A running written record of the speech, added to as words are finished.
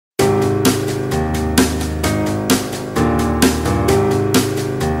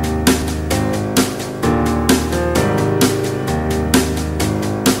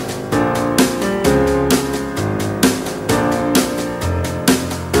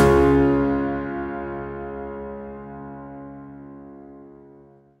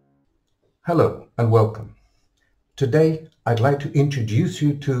Hello and welcome. Today I'd like to introduce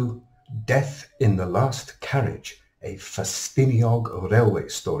you to Death in the Last Carriage, a Ffestiniog Railway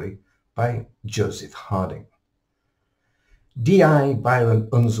story by Joseph Harding. D.I. Byron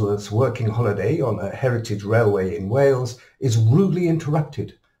Unsworth's working holiday on a heritage railway in Wales is rudely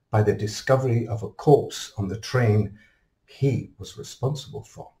interrupted by the discovery of a corpse on the train he was responsible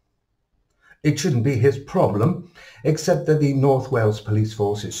for. It shouldn't be his problem, except that the North Wales police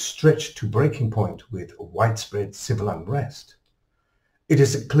force is stretched to breaking point with widespread civil unrest. It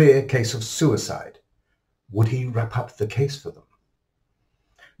is a clear case of suicide. Would he wrap up the case for them?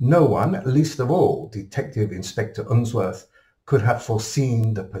 No one, least of all Detective Inspector Unsworth, could have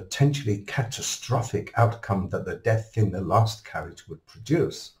foreseen the potentially catastrophic outcome that the death in the last carriage would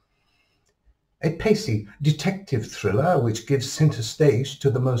produce. A pacey detective thriller which gives centre stage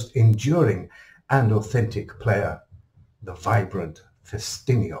to the most enduring and authentic player, the vibrant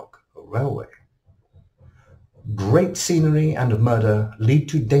Ffestiniog Railway. Great scenery and murder lead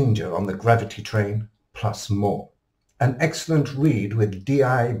to danger on the gravity train, plus more. An excellent read with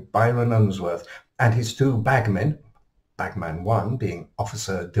D.I. Byron Unsworth and his two bagmen, Bagman 1 being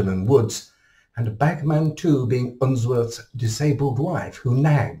Officer Dylan Woods, and Bagman 2 being Unsworth's disabled wife who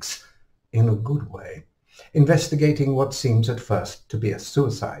nags, in a good way, investigating what seems at first to be a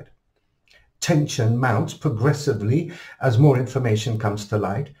suicide. Tension mounts progressively as more information comes to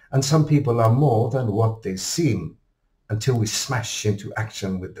light, and some people are more than what they seem, until we smash into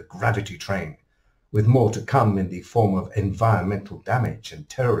action with the gravity train, with more to come in the form of environmental damage and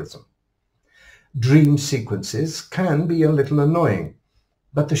terrorism. Dream sequences can be a little annoying,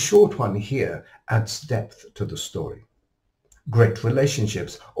 but the short one here adds depth to the story. Great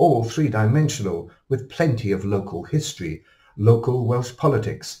relationships, all three-dimensional, with plenty of local history, local Welsh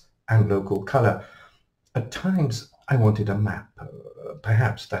politics, and local colour. At times I wanted a map.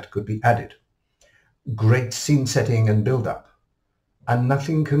 Perhaps that could be added. Great scene setting and build-up. And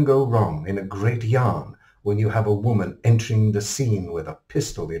nothing can go wrong in a great yarn when you have a woman entering the scene with a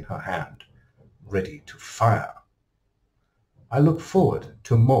pistol in her hand, ready to fire. I look forward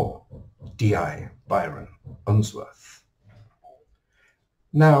to more D.I. Byron Unsworth.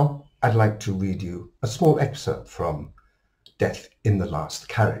 Now I'd like to read you a small excerpt from Death in the Last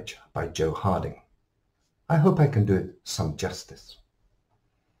Carriage by Joe Harding. I hope I can do it some justice.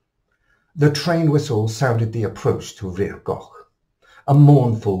 The train whistle sounded the approach to Rhyrgoch, a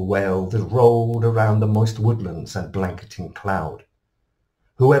mournful wail that rolled around the moist woodlands and blanketing cloud.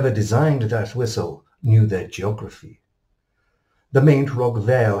 Whoever designed that whistle knew their geography. The Maentrog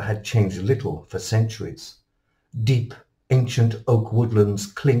Vale had changed little for centuries. Deep, ancient oak woodlands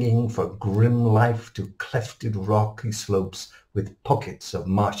clinging for grim life to clefted rocky slopes with pockets of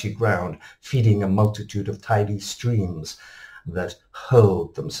marshy ground feeding a multitude of tidy streams that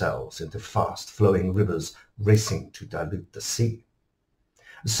hurled themselves into fast-flowing rivers racing to dilute the sea.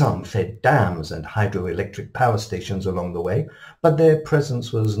 Some fed dams and hydroelectric power stations along the way, but their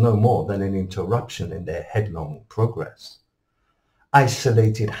presence was no more than an interruption in their headlong progress.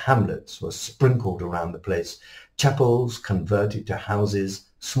 Isolated hamlets were sprinkled around the place, chapels converted to houses,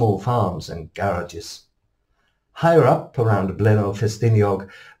 small farms and garages. Higher up around Blaenau Ffestiniog,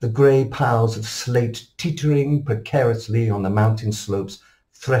 the grey piles of slate teetering precariously on the mountain slopes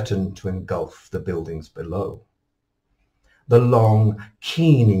threatened to engulf the buildings below. The long,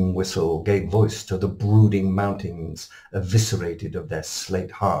 keening whistle gave voice to the brooding mountains, eviscerated of their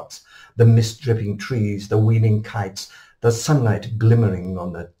slate hearts, the mist-dripping trees, the wheeling kites, the sunlight glimmering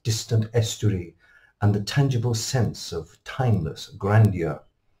on the distant estuary, and the tangible sense of timeless grandeur.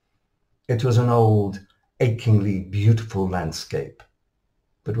 It was an old, achingly beautiful landscape,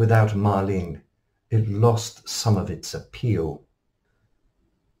 but without Marlene, it lost some of its appeal.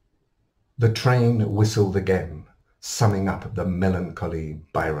 The train whistled again, summing up the melancholy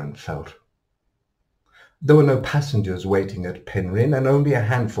Byron felt. There were no passengers waiting at Penryn, and only a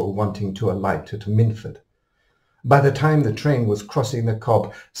handful wanting to alight at Minford. By the time the train was crossing the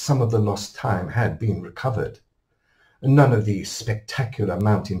Cobb, some of the lost time had been recovered. None of the spectacular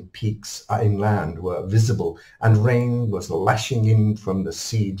mountain peaks inland were visible, and rain was lashing in from the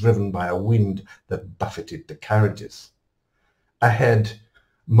sea, driven by a wind that buffeted the carriages. Ahead,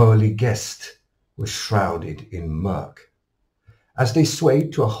 Morley Guest was shrouded in murk. As they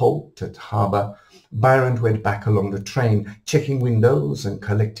swayed to a halt at harbour, Byron went back along the train, checking windows and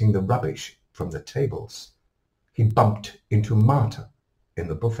collecting the rubbish from the tables. He bumped into Marta in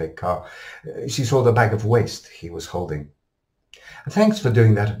the buffet car. She saw the bag of waste he was holding. "Thanks for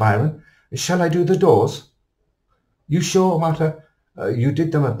doing that, Byron. Shall I do the doors?" "You sure, Marta? You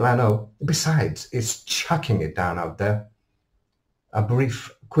did them at Blaenau. Besides, it's chucking it down out there." a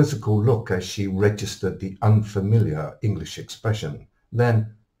brief quizzical look as she registered the unfamiliar English expression.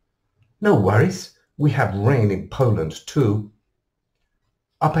 Then, "No worries, we have rain in Poland too."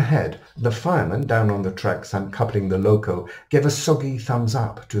 Up ahead, the fireman down on the tracks uncoupling the loco gave a soggy thumbs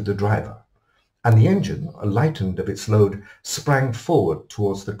up to the driver, and the engine, lightened of its load, sprang forward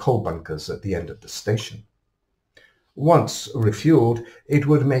towards the coal bunkers at the end of the station. Once refueled, it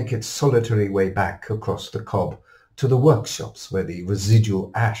would make its solitary way back across the cob to the workshops where the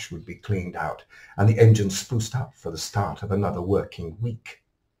residual ash would be cleaned out and the engine spruced up for the start of another working week.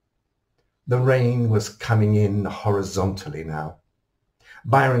 The rain was coming in horizontally now.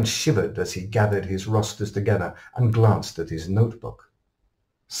 Byron shivered as he gathered his rosters together and glanced at his notebook.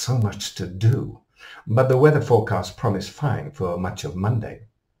 So much to do, but the weather forecast promised fine for much of Monday.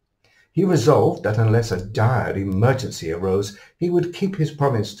 He resolved that unless a dire emergency arose, he would keep his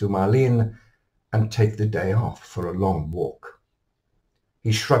promise to Marlene and take the day off for a long walk.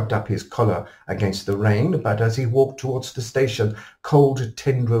 He shrugged up his collar against the rain, but as he walked towards the station, cold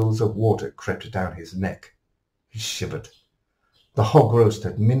tendrils of water crept down his neck. He shivered. The hog roast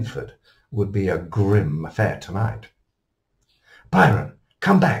at Minford would be a grim affair tonight. "Byron,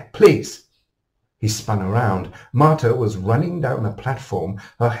 come back, please." He spun around. Martha was running down the platform,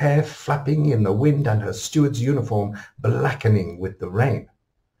 her hair flapping in the wind and her steward's uniform blackening with the rain.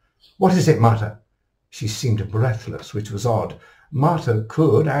 "What is it, Martha?" She seemed breathless, which was odd. Martha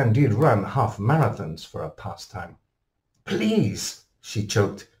could and did run half marathons for a pastime. "Please," she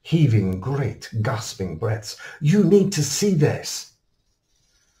choked, heaving great, gasping breaths. "You need to see this."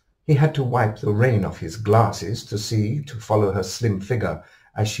 He had to wipe the rain off his glasses to follow her slim figure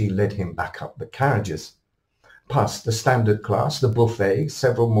as she led him back up the carriages. Past the standard class, the buffet,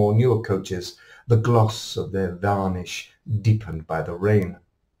 several more newer coaches, the gloss of their varnish deepened by the rain.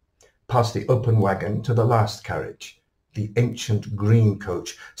 Past the open wagon to the last carriage, the ancient green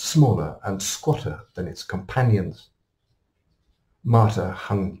coach, smaller and squatter than its companions. Martha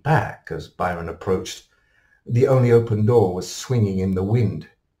hung back as Byron approached. The only open door was swinging in the wind.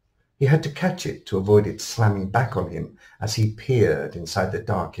 He had to catch it to avoid it slamming back on him as he peered inside the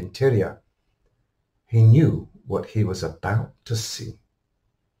dark interior. He knew what he was about to see.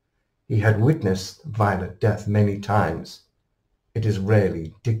 He had witnessed violent death many times. It is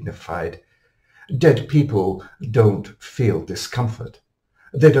rarely dignified. Dead people don't feel discomfort.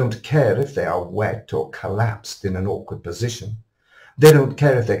 They don't care if they are wet or collapsed in an awkward position. They don't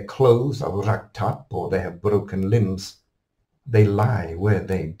care if their clothes are wrapped up or they have broken limbs. They lie where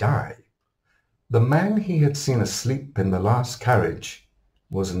they die. The man he had seen asleep in the last carriage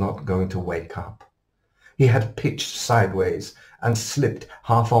was not going to wake up. He had pitched sideways and slipped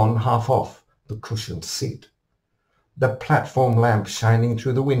half on, half off the cushioned seat. The platform lamp shining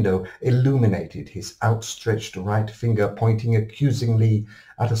through the window illuminated his outstretched right finger pointing accusingly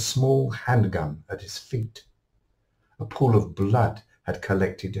at a small handgun at his feet. A pool of blood had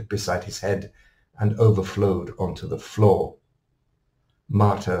collected beside his head and overflowed onto the floor.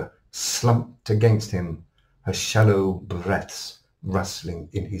 Martha slumped against him, her shallow breaths rustling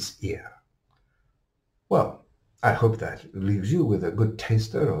in his ear. Well, I hope that leaves you with a good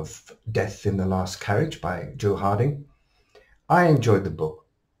taster of Death in the Last Carriage by Joe Harding. I enjoyed the book.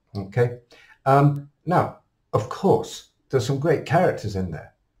 Okay. Now, of course, there's some great characters in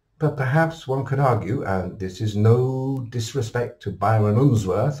there, but perhaps one could argue, and this is no disrespect to Byron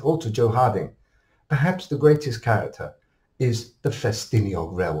Unsworth or to Joe Harding, perhaps the greatest character is the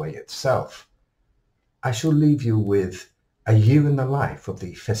Ffestiniog Railway itself. I shall leave you with A Year in the Life of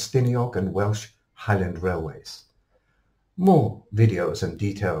the Ffestiniog and Welsh Highland Railways. More videos and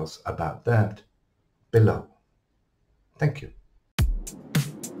details about that below. Thank you.